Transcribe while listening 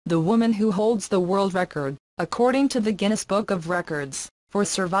the woman who holds the world record, according to the Guinness Book of Records, for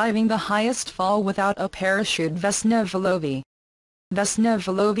surviving the highest fall without a parachute. Vesna Vulović. Vesna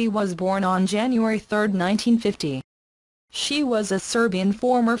Vulović was born on January 3, 1950. She was a Serbian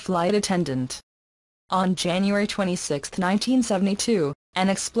former flight attendant. On January 26, 1972, an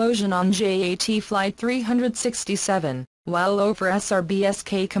explosion on JAT Flight 367, while over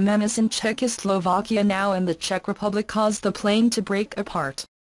Srbská Kamenice in Czechoslovakia, now in the Czech Republic, caused the plane to break apart.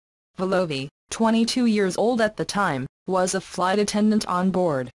 Vulović, 22 years old at the time, was a flight attendant on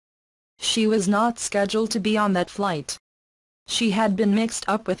board. She was not scheduled to be on that flight. She had been mixed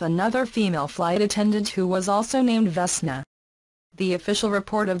up with another female flight attendant who was also named Vesna. The official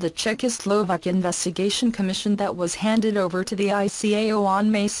report of the Czechoslovak Investigation Commission that was handed over to the ICAO on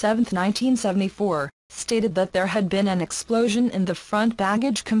May 7, 1974, stated that there had been an explosion in the front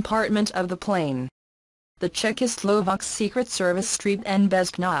baggage compartment of the plane. The Czechoslovak Secret Service Street and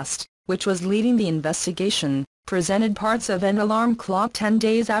Bezpečnost, which was leading the investigation, presented parts of an alarm clock 10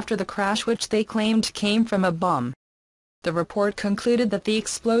 days after the crash, which they claimed came from a bomb. The report concluded that the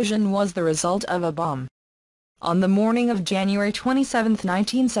explosion was the result of a bomb. On the morning of January 27,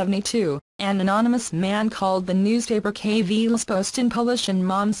 1972, an anonymous man called the newspaper Kvällsposten in Polish in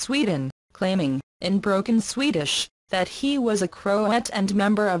Malmö, Sweden, claiming, in broken Swedish, that he was a Croat and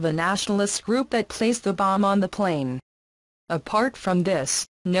member of a nationalist group that placed the bomb on the plane. Apart from this,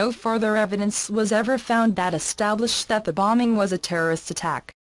 no further evidence was ever found that established that the bombing was a terrorist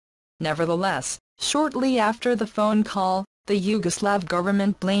attack. Nevertheless, shortly after the phone call, the Yugoslav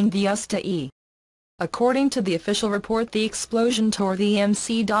government blamed the USDA. According to the official report, the explosion tore the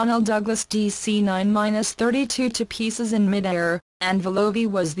MC Donald Douglas DC-9-32 to pieces in midair, and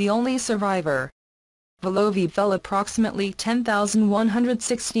Vulović was the only survivor. Vulović fell approximately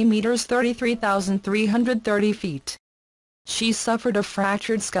 10,160 meters, 33,330 feet. She suffered a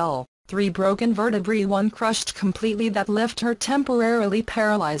fractured skull, 3 broken vertebrae, 1 crushed completely that left her temporarily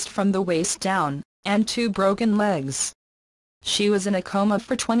paralyzed from the waist down, and 2 broken legs. She was in a coma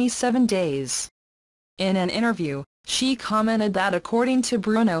for 27 days. In an interview, she commented that according to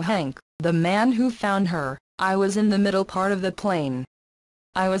Bruno Henk, the man who found her, "I was in the middle part of the plane.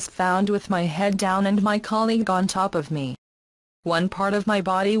 I was found with my head down and my colleague on top of me. One part of my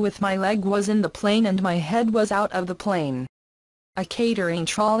body with my leg was in the plane and my head was out of the plane. A catering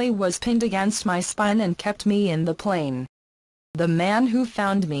trolley was pinned against my spine and kept me in the plane. The man who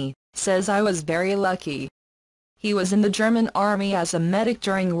found me says I was very lucky. He was in the German army as a medic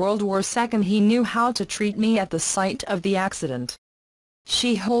during World War II. He knew how to treat me at the site of the accident."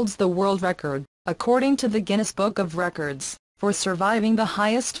 She holds the world record, according to the Guinness Book of Records, for surviving the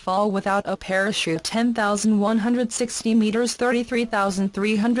highest fall without a parachute, 10,160 meters,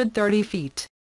 33,330 feet.